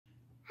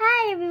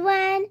Hi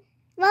everyone,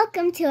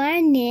 welcome to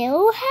our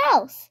new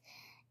house.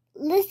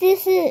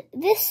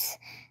 This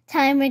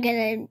time we're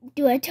gonna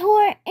do a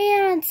tour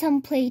and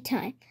some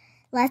playtime.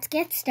 Let's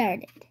get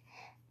started.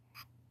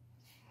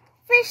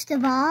 First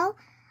of all,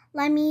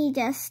 let me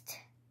just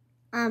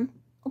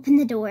open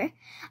the door.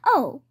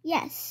 Oh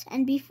yes,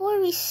 and before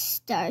we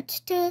start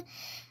to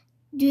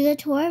do the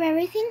tour of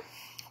everything,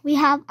 we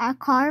have our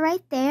car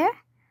right there,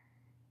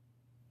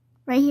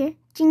 right here,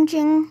 ching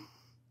ching,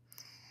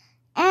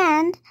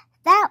 and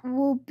that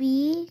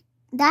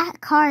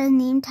car is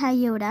named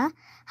Toyota.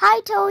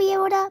 Hi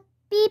Toyota,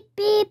 beep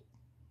beep.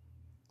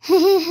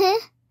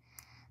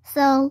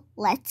 So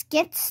let's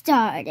get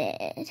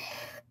started.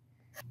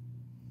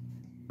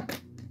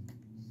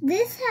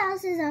 This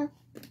house is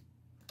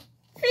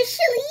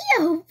officially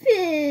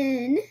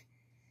open.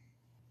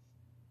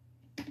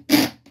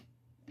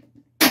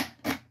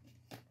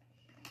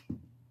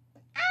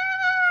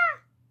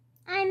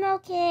 I'm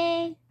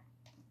okay.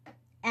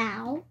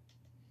 Ow.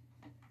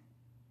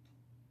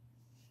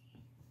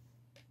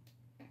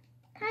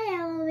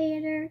 Hi,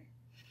 elevator.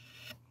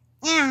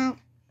 Ow.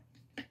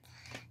 The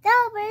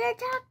elevator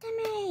talked to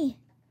me.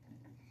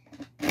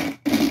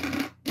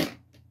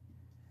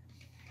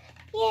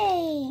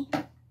 Yay.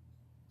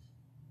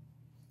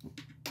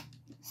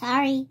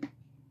 Sorry.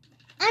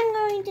 I'm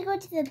going to go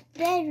to the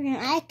bedroom.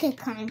 I could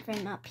climb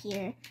from up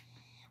here.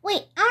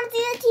 Wait, I want to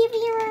see the TV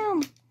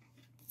room.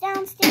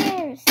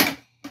 Downstairs.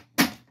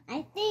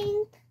 I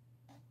think.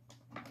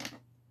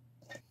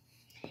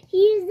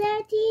 Here's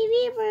that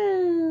TV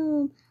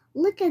room.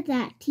 Look at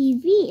that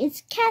TV.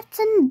 It's cats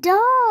and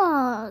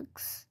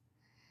dogs.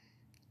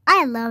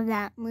 I love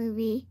that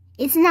movie.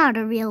 It's not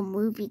a real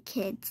movie,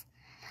 kids.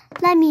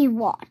 Let me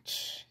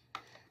watch.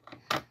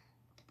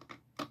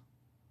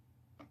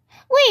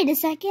 Wait a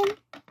second.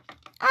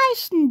 I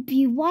shouldn't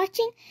be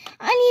watching.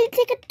 I need to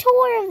take a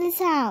tour of this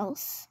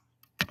house.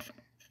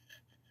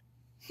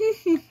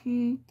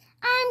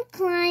 I'm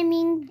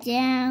climbing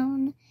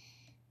down.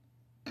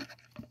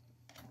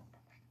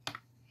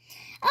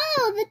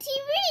 Oh, the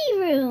TV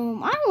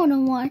room. I want to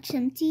watch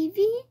some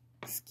TV.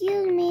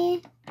 Excuse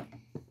me.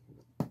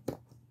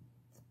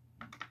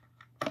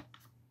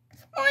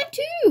 I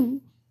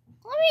too.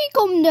 Let me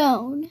come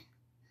down.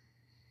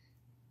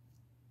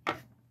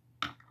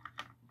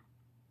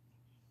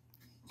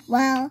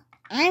 Well,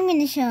 I'm going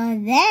to show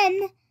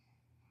them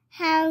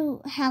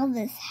how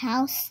this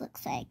house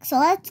looks like. So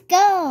let's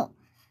go.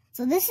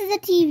 So this is the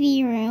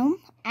TV room,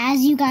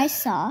 as you guys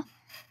saw.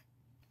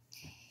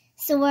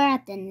 So we're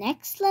at the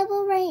next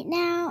level right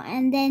now,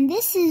 and then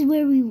this is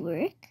where we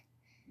work,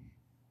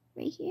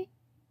 right here.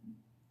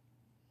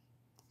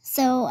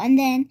 So, and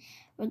then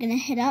we're going to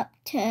head up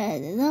to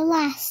the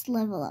last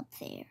level up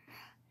there.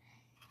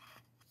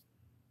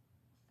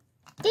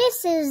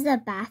 This is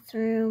the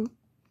bathroom.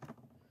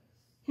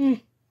 Hey,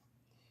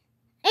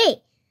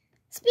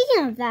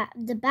 speaking of that,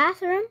 the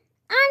bathroom,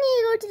 I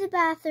need to go to the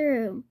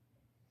bathroom.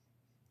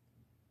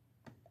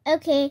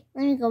 Okay,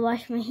 let me go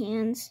wash my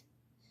hands.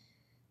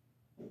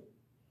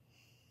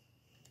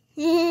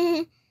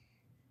 Now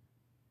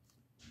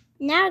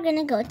we're going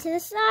to go to the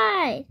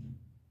side.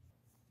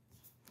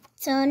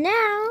 So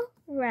now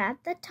we're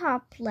at the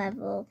top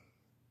level.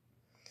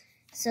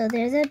 So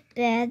there's a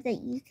bed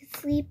that you can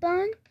sleep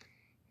on.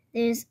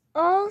 There's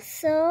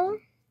also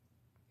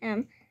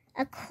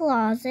a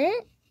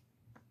closet.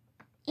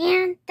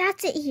 And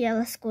that's it here.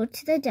 Let's go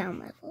to the down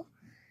level.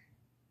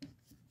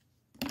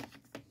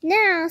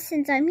 Now,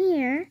 since I'm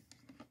here,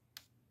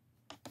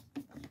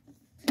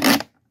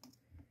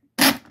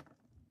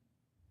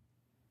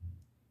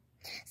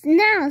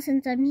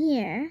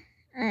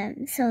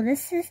 so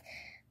this is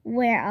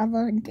where all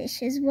the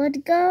dishes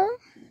would go.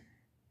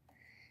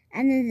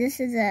 And then this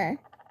is a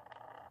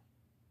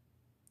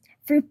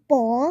fruit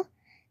bowl.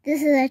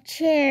 This is a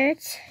chair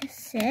to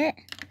sit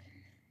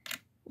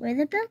where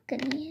the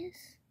balcony is.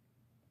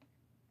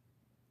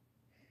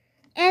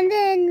 And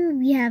then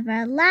we have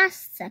our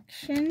last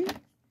section.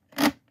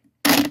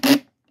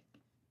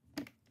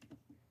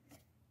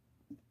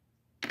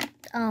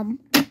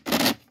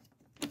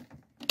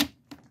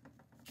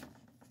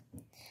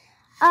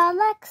 Our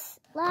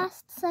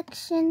last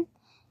section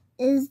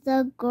is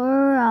the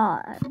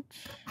garage.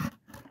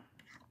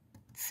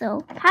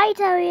 So, hi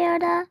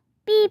Toyota,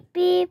 beep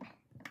beep.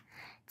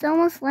 It's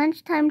almost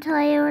lunchtime,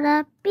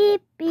 Toyota,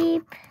 beep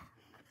beep.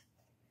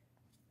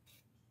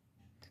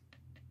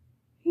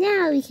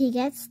 Now we can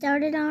get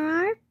started on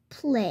our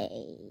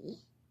play.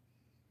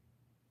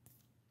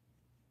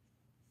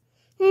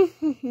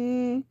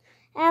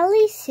 At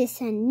least it's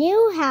a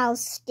new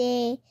house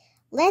day.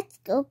 Let's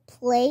go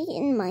play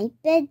in my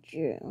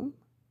bedroom.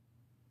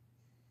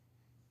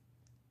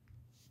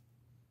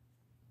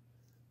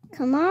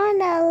 Come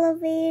on,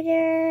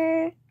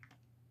 elevator.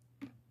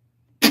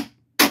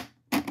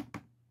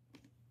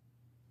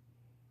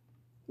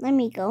 Let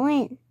me go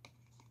in.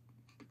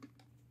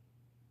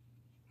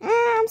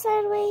 I'm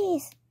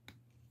sideways.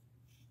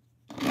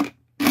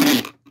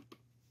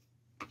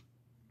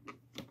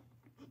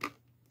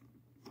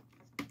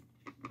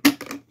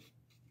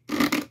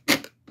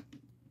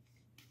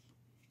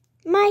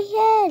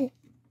 my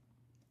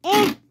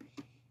head.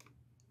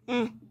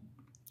 Okay,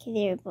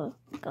 there we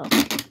go.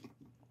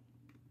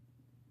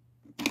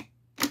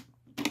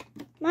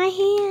 My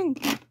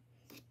hand.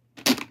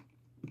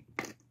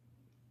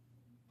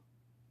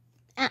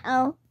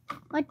 Uh-oh.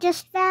 What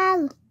just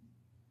fell?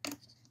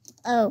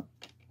 Oh,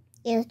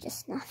 it was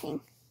just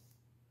nothing.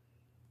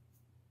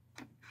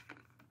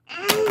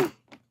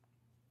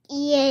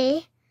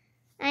 Yay,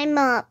 I'm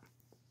up.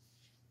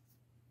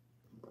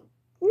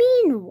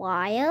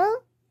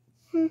 Meanwhile,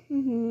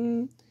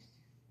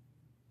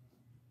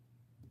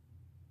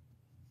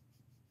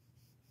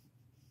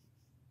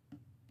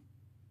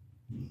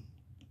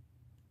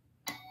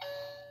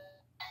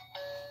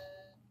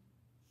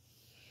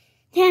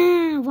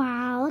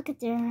 wow, look at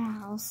their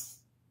house.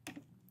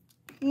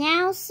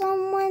 Now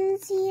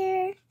someone's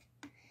here.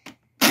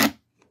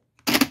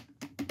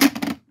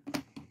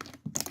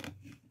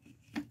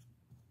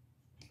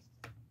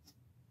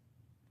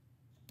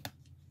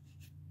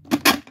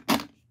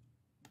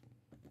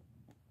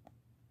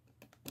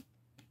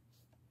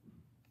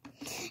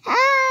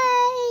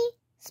 Hi,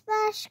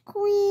 Splash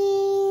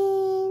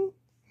Queen.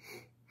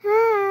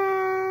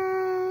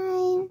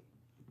 Hi.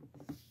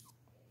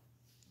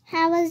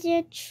 How was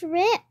your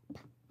trip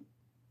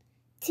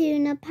to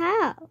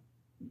Nepal?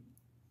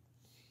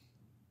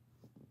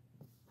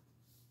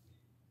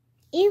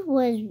 It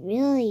was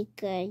really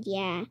good,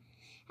 yeah.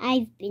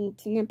 I've been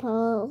to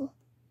Nepal.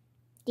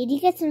 Did you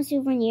get some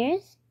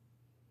souvenirs?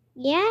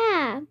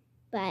 Yeah,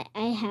 but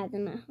I have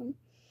them at home.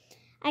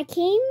 I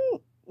came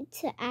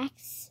to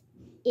ask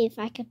if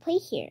I could play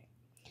here.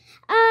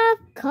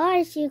 Of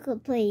course you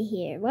could play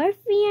here. We're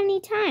free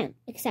anytime,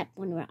 except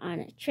when we're on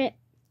a trip.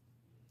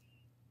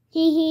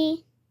 Hee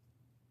hee.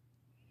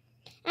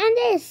 And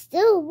they're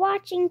still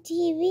watching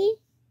TV.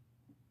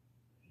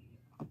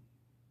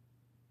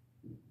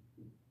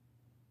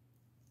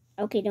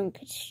 Okay, don't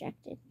get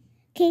distracted.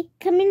 Okay,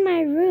 come in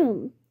my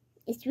room.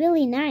 It's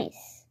really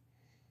nice.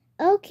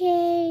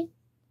 Okay.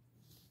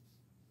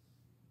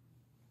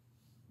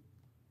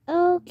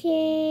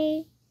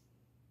 Okay.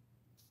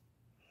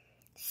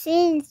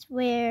 Since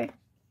we're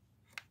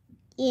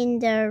in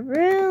the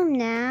room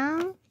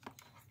now,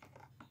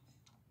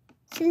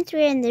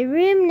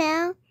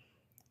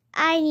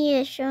 I need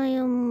to show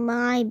you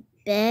my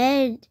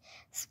bed,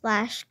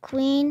 Splash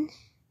Queen.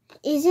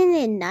 Isn't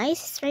it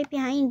nice? It's right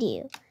behind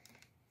you.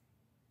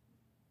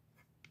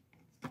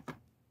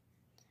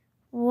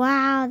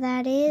 Wow,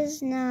 that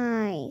is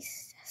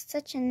nice.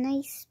 Such a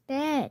nice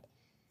bed.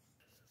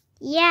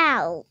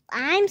 Yeah,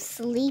 I'm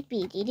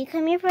sleepy. Did you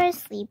come here for a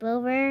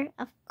sleepover?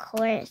 Of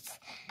course.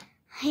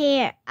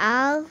 Here,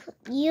 I'll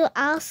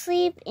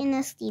sleep in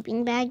a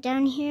sleeping bag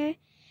down here.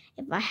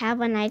 If I have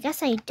one, I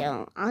guess I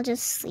don't. I'll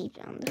just sleep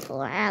on the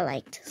floor. I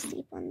like to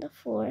sleep on the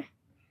floor.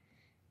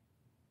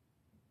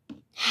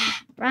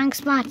 Wrong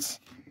spot.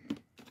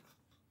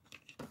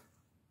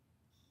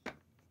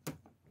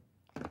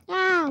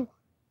 Ow.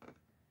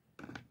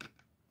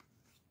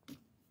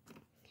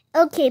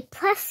 Okay,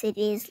 plus it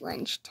is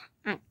lunchtime.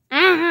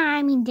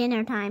 I mean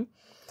dinner time.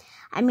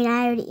 I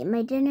already ate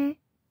my dinner.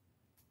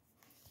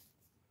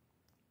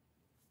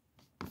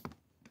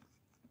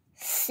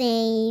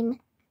 Same.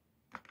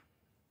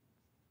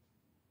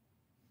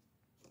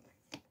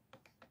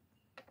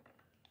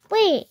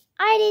 Wait,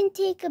 I didn't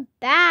take a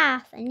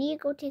bath. I need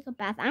to go take a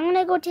bath. I'm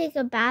gonna go take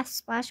a bath,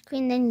 Splash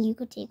Queen, then you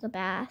could take a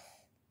bath.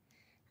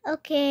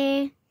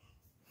 Okay.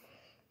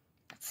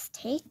 Let's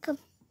take a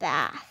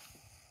bath.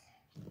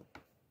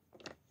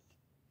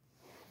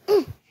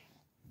 Okay.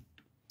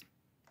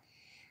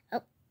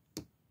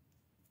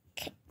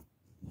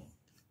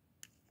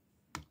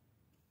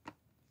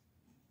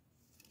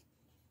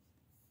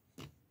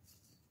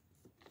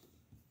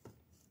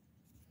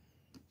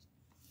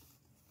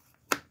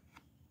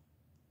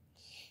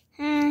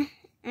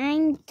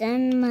 I'm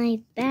done my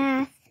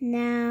bath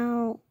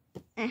now.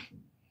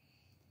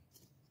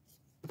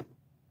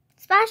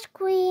 Splash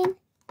Queen,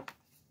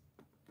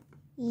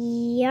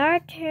 your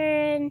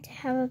turn to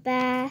have a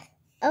bath.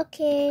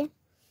 Okay.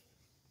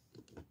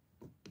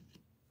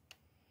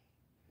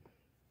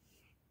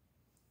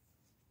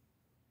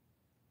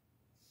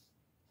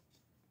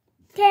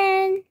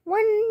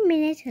 One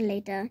minute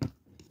later.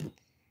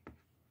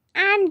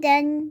 I'm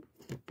done.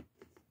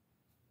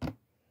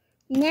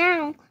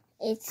 Now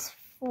it's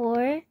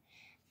 4.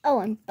 Oh,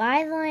 and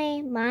by the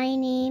way, my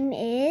name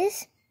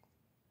is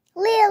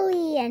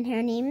Lily, and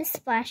her name is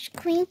Splash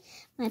Queen.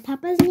 My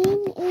papa's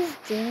name is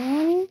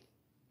Dylan,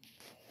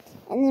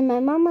 and then my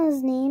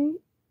mama's name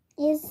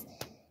is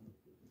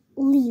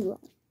Leela.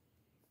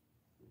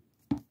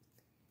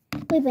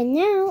 Wait, but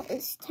now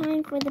it's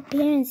time for the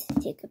parents to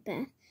take a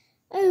bath.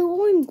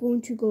 Oh, I'm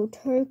going to go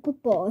take a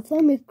bath.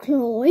 I'm a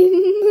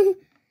climb.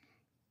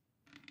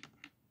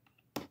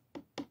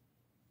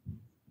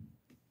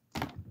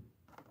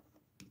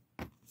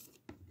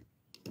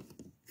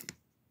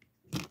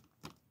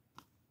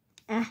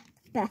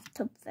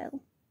 Bathtub fell.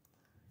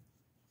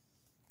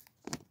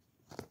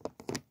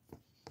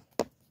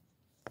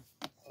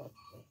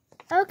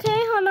 Okay,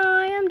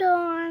 honey, I'm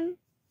done.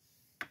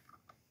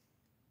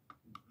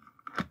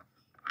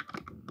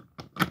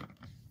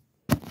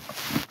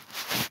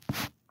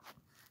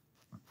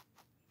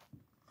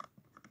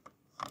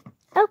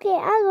 Okay,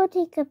 I'll go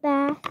take a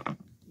bath.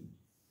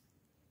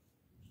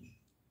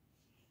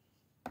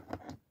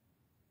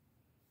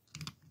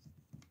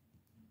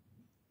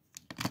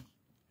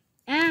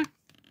 Ah.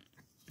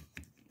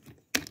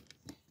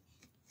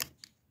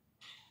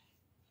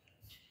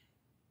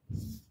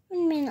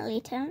 1 minute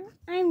later,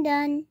 I'm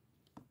done.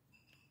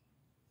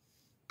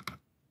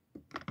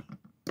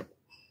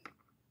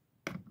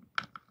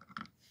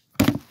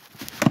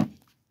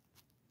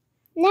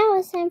 Now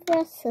it's time for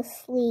us to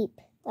sleep.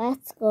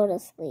 Let's go to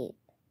sleep.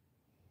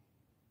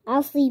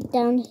 I'll sleep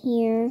down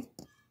here.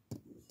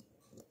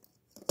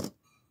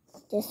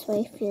 This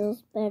way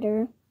feels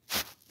better.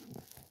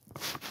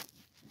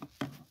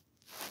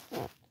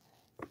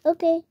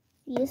 Okay,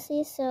 you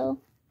say so.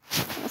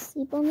 I'll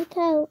sleep on the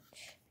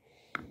couch.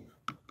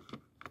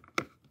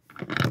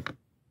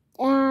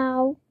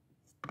 Ow.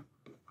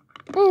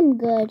 I'm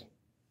good.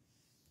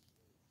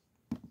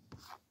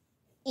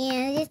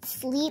 And it's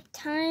sleep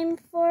time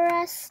for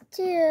us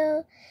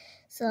too.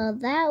 So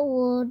that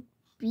would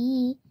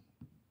be,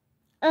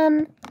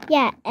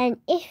 yeah, and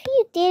if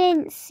you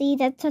didn't see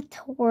the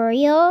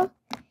tutorial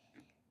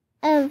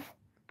of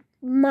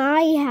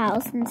my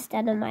house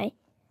instead of my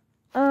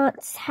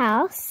aunt's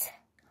house,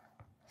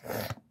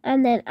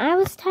 and then I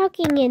was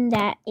talking in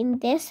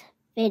this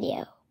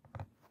video.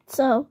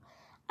 So,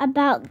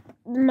 about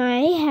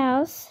my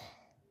house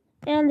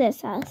and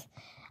this house.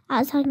 I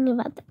was talking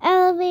about the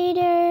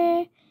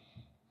elevator,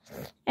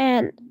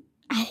 and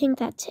I think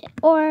that's it.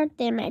 Or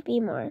there might be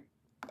more.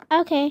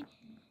 Okay,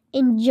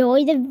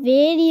 enjoy the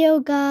video,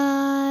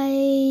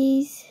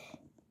 guys.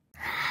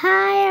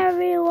 Hi,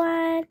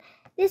 everyone.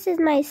 This is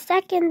my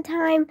second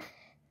time.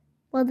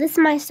 Well, this is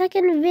my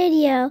second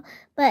video,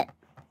 but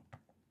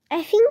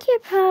I think you're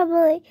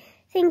probably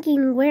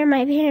thinking where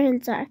my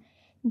parents are.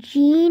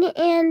 Jean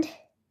and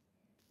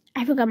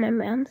I forgot my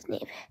mom's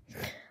name.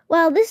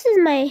 Well, this is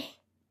my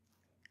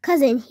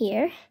cousin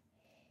here.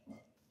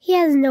 He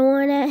has no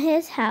one at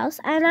his house,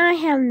 and I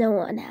have no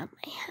one at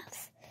my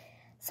house.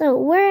 So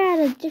we're at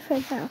a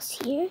different house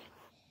here.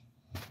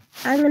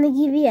 I'm going to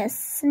give you a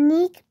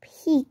sneak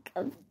peek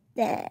of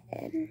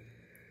them.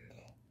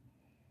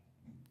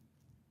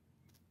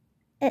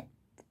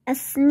 A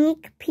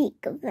sneak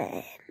peek of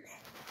them.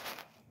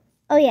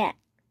 Oh yeah,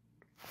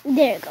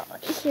 there we go.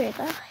 Here we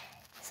go.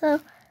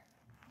 So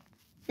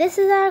this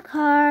is our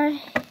car.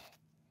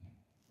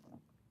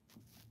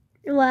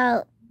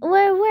 Well,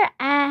 we're at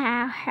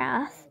our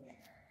house.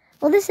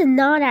 Well, this is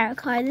not our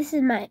car. This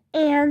is my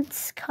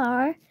aunt's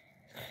car.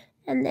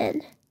 And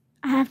then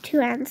I have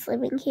 2 aunts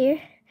living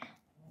here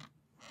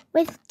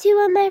with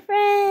 2 of my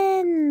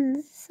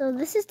friends. So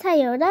this is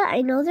Toyota.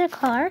 I know their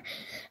car.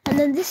 And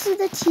then this is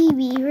the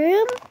TV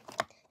room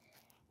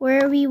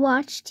where we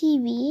watch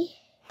TV.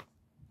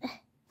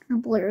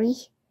 Blurry.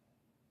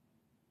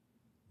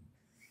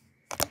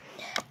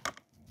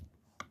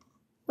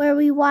 Where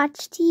we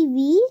watch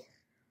TV.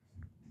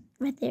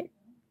 Right there.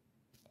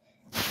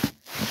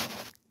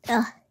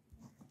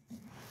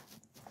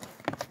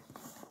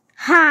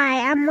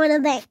 Hi, I'm one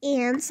of the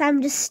ants.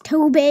 I'm just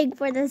too big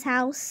for this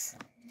house.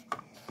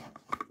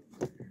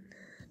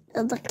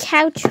 The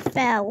couch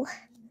fell.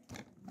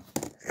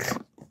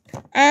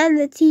 And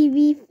the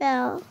TV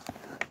fell.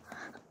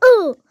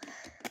 Ooh!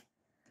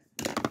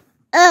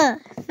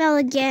 Fell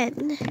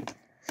again.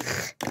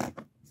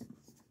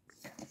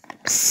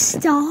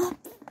 Stop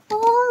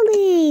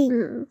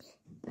falling.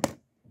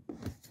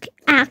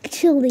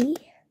 Actually.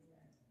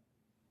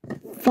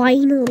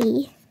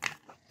 Finally.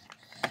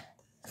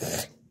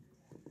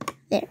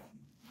 There.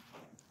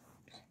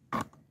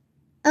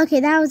 Okay,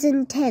 that was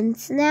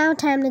intense. Now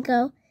time to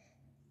go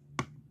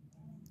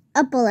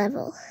up a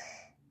level.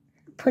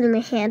 Putting my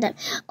hand up.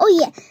 Oh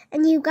yeah,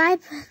 and you guys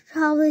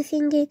probably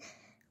thinking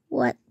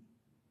what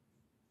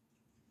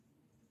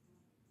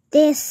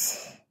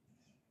this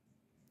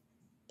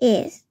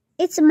is.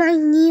 It's my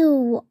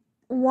new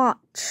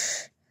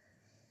watch.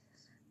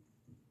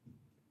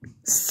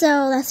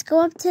 So let's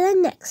go up to the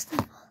next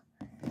level.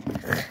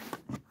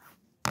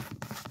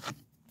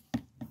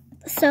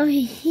 So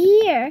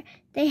here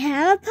they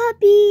have a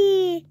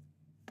puppy,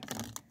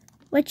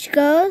 which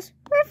goes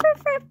ruff,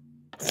 ruff, ruff.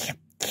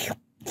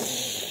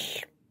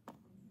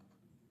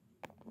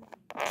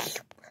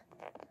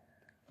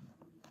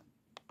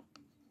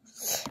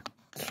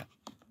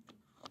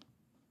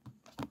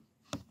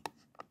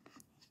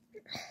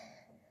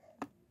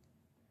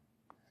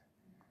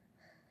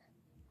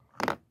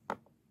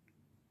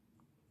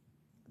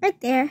 Right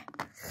there.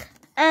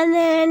 And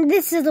then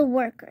this is the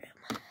workroom.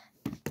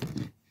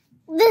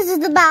 This is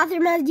the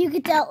bathroom, as you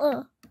can tell.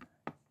 Oh,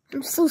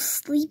 I'm so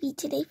sleepy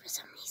today for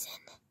some reason.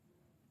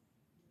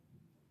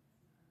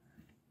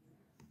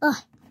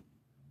 Oh,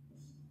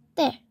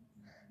 there.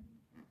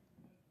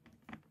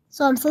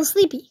 So I'm so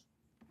sleepy.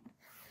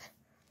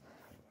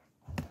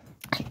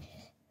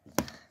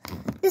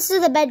 This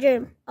is the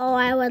bedroom. Oh,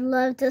 I would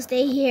love to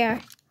stay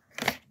here.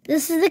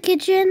 This is the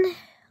kitchen.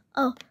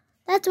 Oh,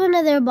 that's one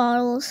of their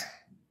bottles.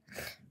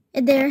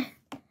 And there.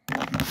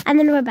 And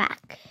then we're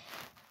back.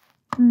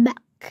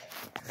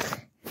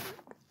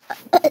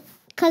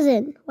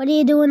 Cousin, what are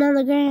you doing on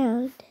the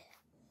ground?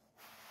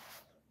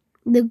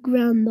 The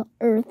ground, the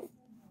earth.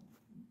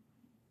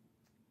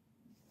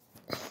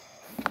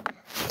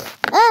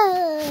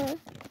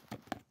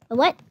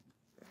 What?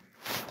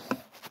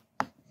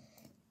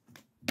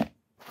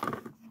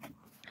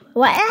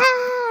 What?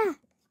 Ah!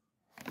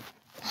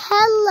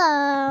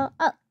 Hello.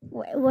 Oh,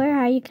 where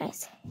are you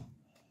guys?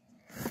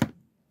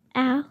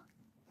 Ow.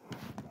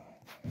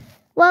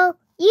 Well,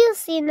 you've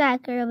seen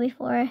that girl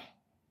before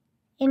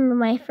in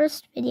my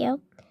first video,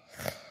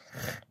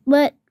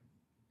 but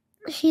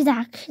she's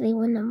actually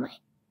one of my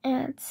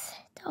aunt's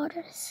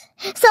daughters.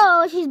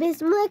 So she's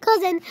basically my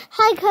cousin.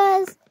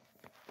 Hi, cuz.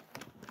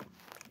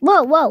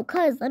 Whoa,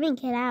 cuz, let me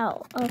get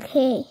out.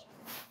 Okay.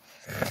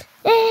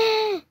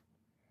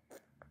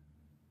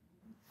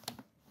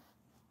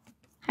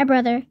 Hi,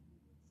 brother.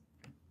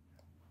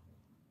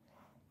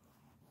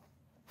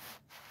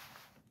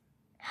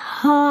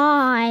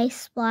 Hi,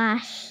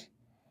 Splash.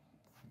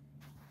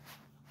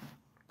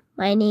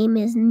 My name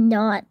is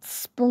not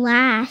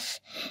Splash.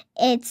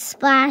 It's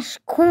Splash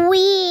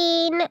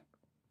Queen.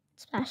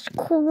 Splash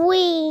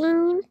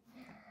Queen.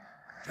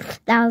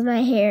 That was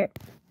my hair.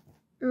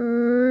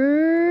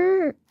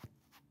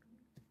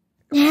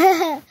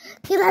 Okay,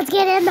 let's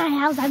get in my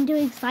house. I'm too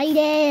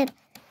excited.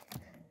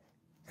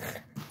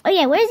 Oh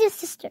yeah, where's your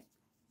sister?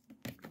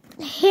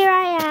 Here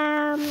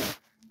I am.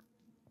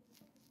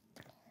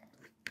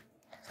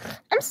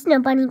 I'm Snow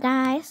Bunny,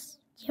 guys.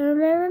 Do you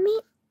remember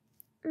me?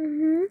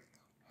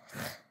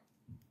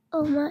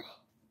 Oh my, it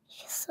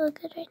feels so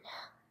good right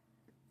now.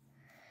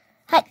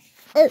 Hi.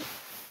 Hey,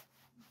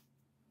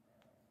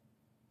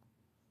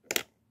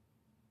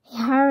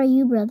 how are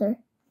you, brother?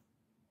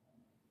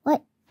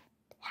 What?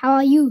 How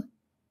are you?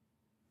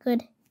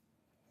 Good.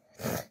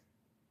 Okay,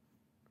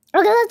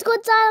 let's go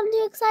inside. I'm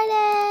too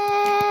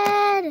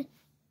excited.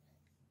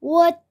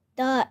 What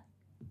the?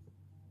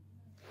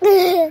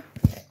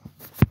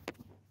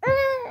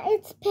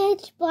 It's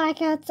pitch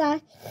black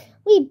outside.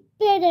 We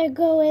better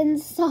go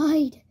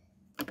inside.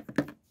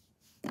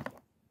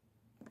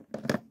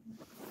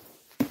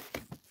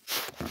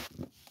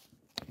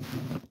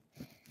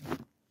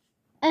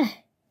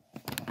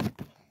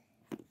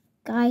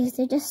 Guys,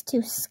 they're just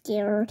too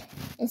scared.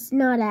 It's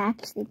not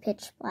actually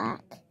pitch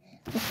black.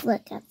 Just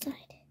look outside.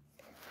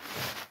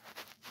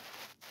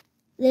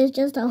 There's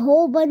just a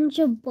whole bunch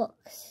of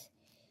books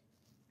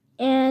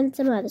and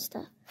some other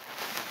stuff.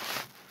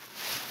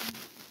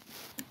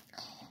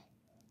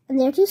 And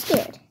they're too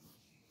scared.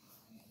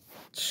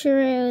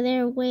 True,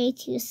 they're way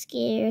too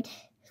scared.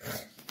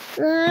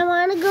 I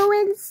want to go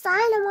inside.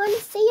 I want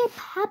to see your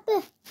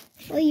papa.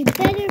 Well, you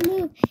better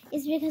move.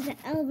 It's because the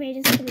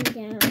elevator's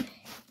coming down.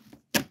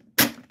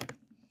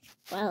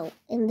 Well,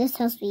 in this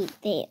house,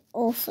 they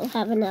also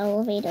have an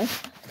elevator.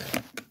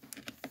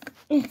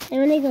 I'm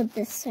going to go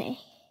this way.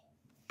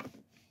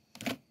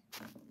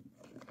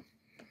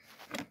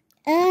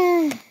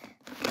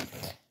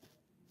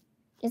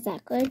 Is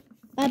that good?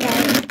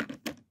 Bye-bye.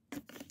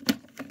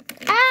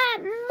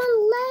 My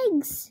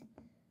legs.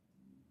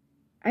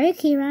 Are you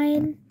okay,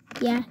 Ryan?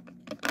 Yeah,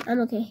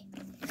 I'm okay.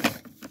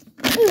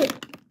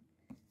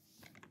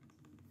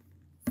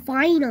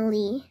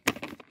 Finally.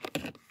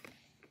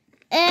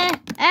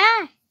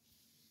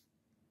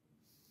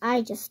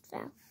 I just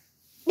fell.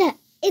 Yeah,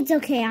 it's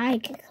okay. I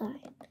can climb.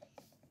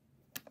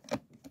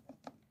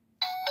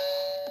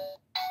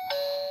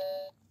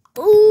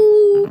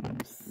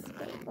 Oops.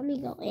 Wait, let me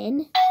go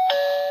in.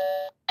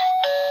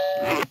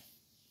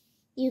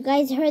 You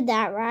guys heard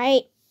that,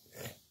 right?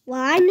 Well,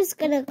 I'm just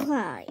gonna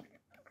climb.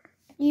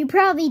 You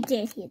probably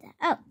did hear that.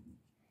 Oh.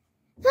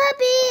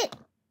 Puppy!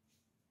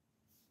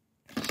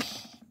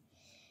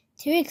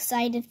 Too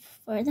excited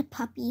for the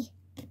puppy.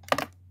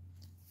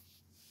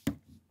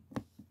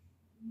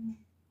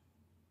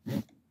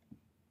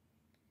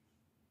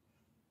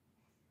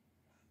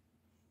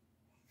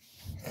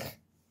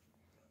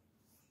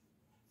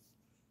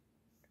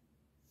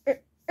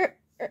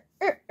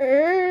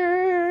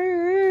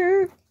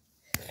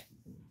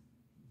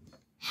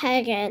 Hi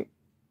again.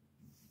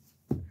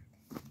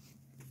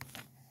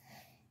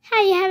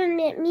 Hi, you haven't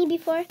met me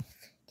before. Do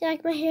you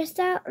like my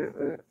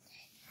hairstyle?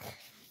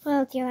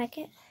 Well, do you like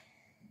it?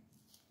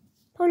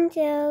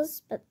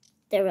 Ponytails, but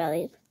they're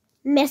really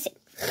messy.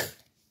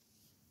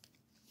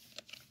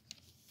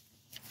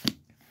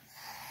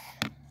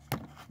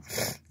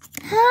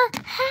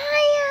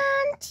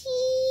 Hi,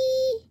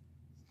 Auntie.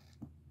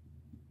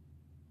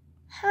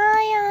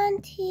 Hi,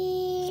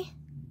 Auntie.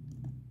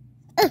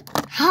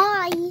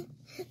 Hi.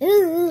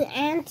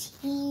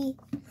 Auntie.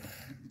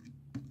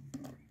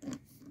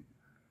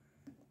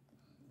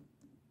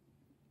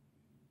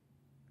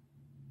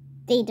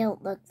 We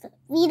don't look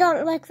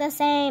the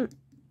same.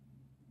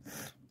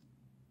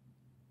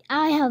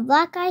 I have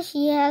black eyes,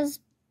 she has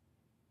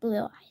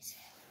blue eyes.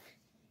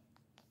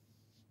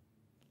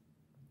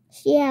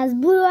 She has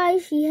blue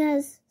eyes, she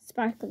has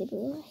sparkly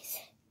blue eyes.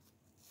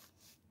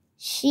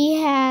 She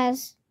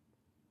has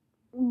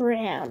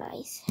brown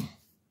eyes.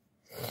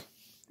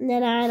 And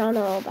then I don't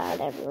know about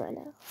everyone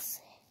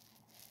else.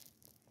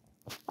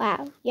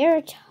 Wow,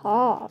 you're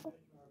tall.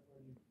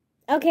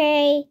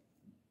 Okay.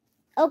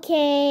 I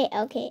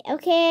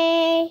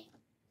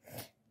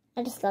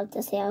just love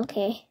to say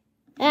okay.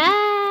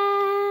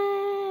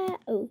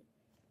 Oh.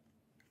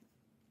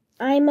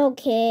 I'm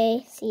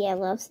okay. See, I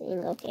love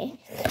saying okay.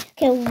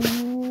 Okay,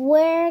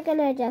 we're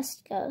gonna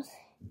just go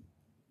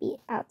be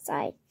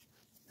outside.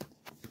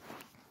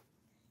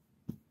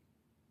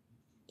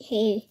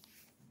 Hey,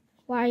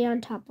 why are you on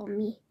top of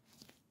me?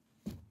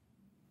 Do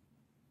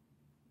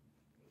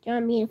you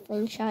want me to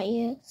slingshot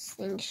you?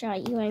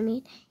 Slingshot you, I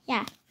mean.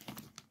 Yeah.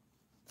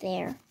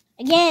 There.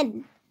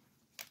 Again!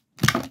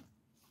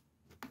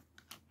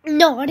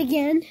 Not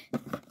again.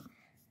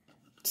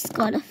 Just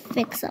gotta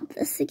fix up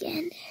this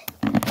again.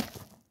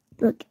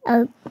 Look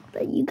out.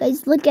 You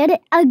guys look at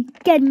it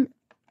again.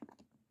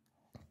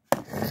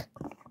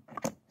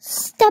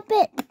 Stop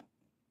it.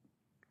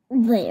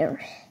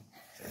 There.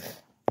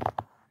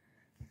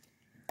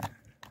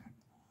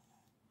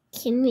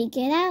 Can we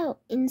get out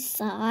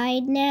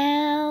inside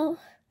now?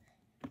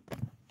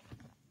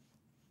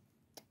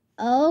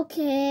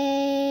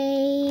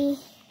 Okay.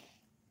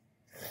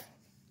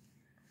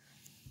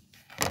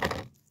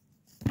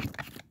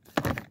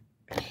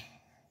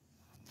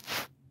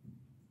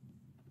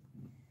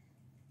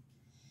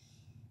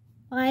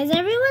 Why is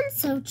everyone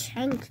so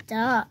chunked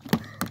up?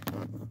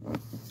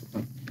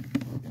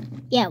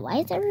 Yeah, why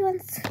is everyone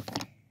so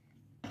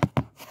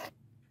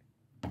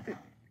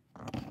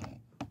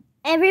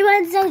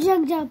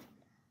chunked up?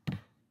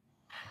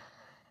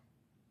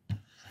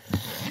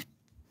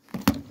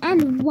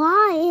 And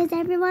why is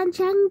everyone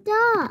chunked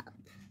up?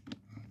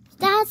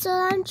 That's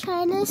what I'm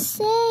trying to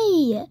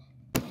say.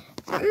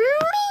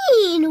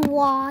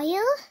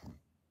 Meanwhile,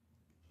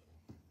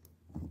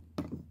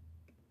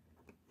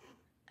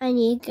 I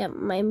need to get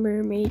my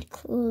mermaid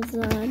clothes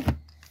on.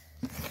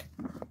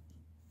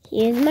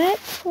 Here's my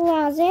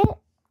closet.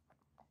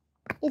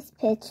 It's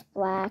pitch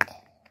black.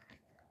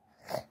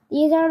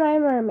 These are my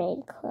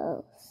mermaid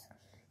clothes.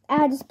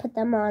 I'll just put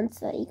them on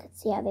so that you can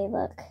see how they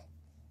look.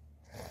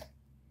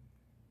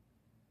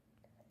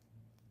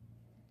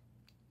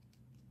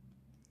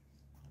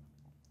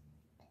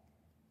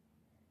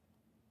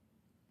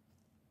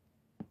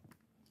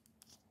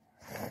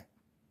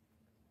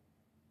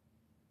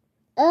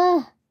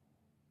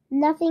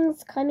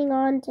 Nothing's coming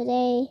on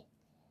today.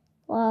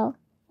 Well,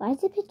 why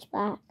is it pitch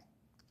black?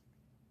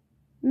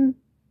 I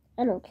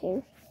don't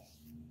care.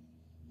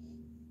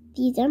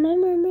 These are my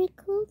mermaid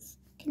clothes.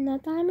 Can I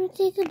time to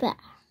take a bath?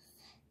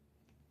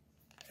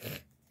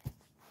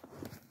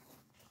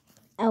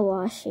 I'll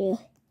wash you.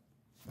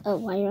 Oh,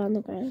 why you're on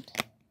the ground?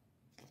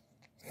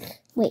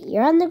 Wait,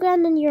 you're on the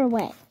ground and you're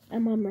wet.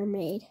 I'm a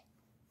mermaid.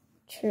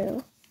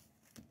 True.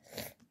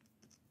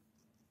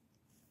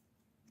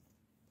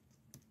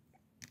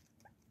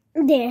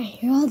 There,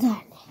 you're all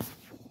done.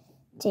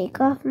 Take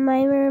off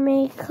my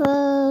mermaid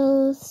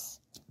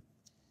clothes.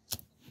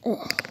 Ugh.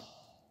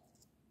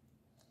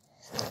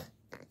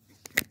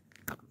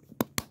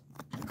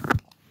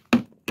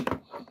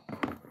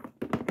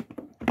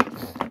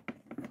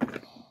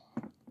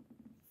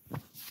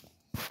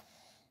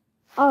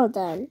 All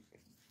done.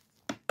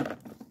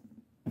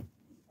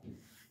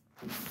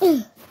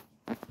 Ugh.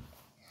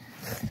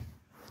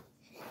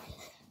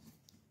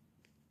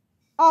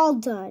 All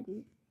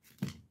done.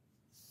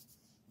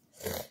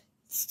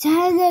 It's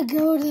time to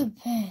go to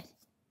bed.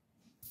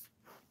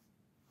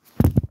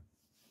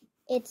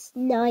 It's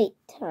night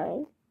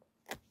time.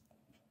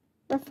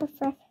 Ruff,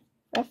 ruff, ruff,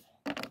 ruff.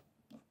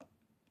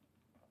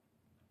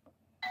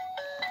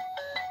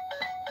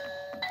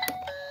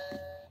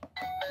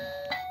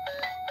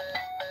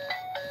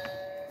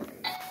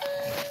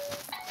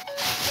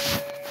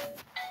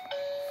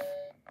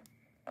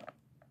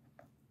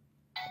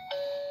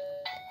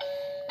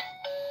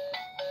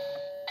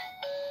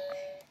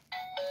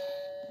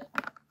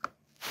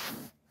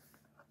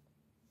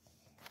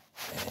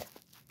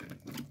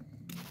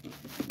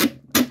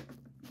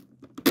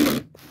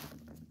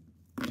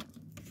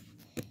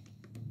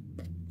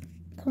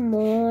 Come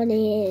on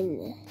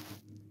in.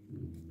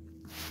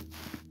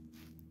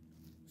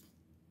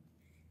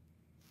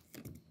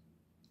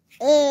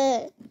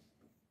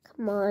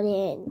 Come on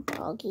in,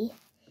 doggy.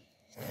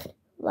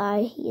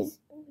 Why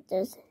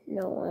there's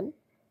no one.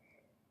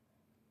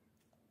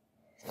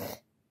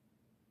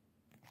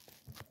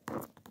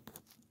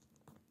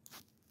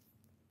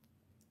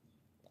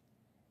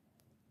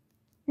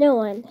 No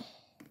one.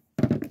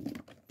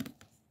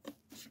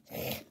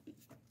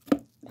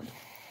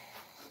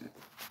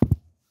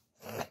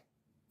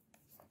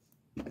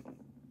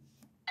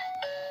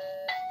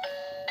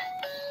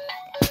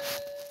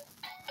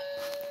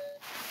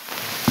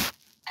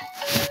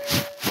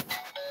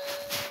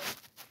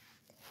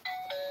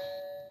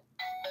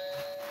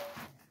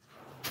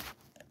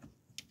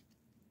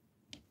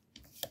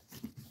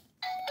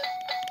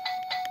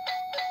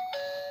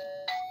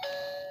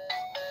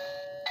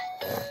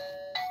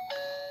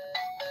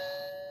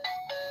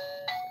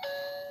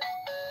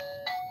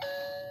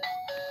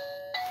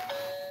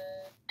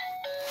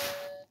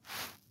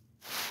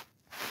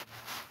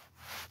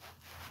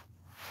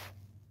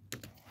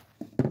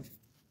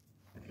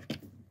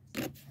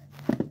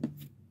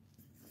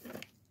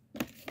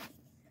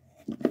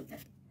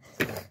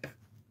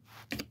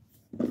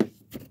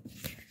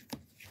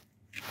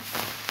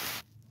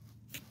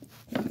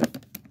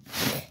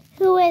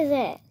 Who is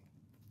it?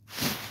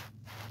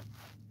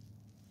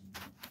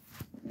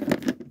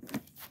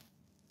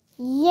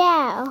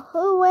 Yeah,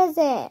 who is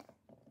it?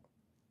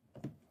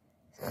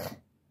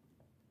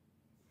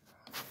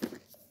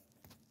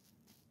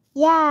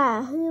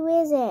 Yeah,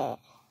 who is it?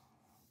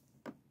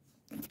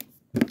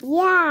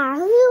 Yeah,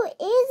 who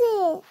is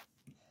it?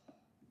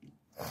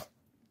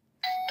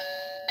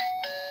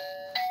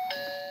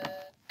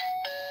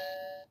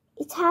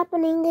 It's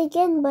happening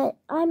again, but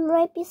I'm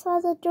right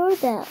beside the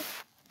doorbell.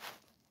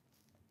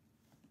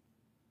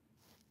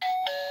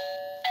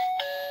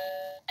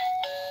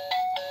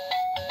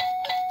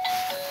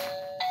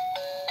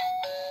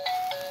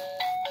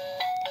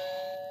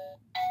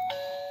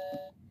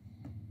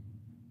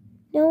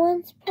 No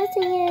one's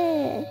pressing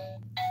it.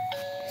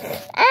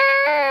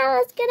 Ah,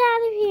 let's get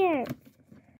out of here.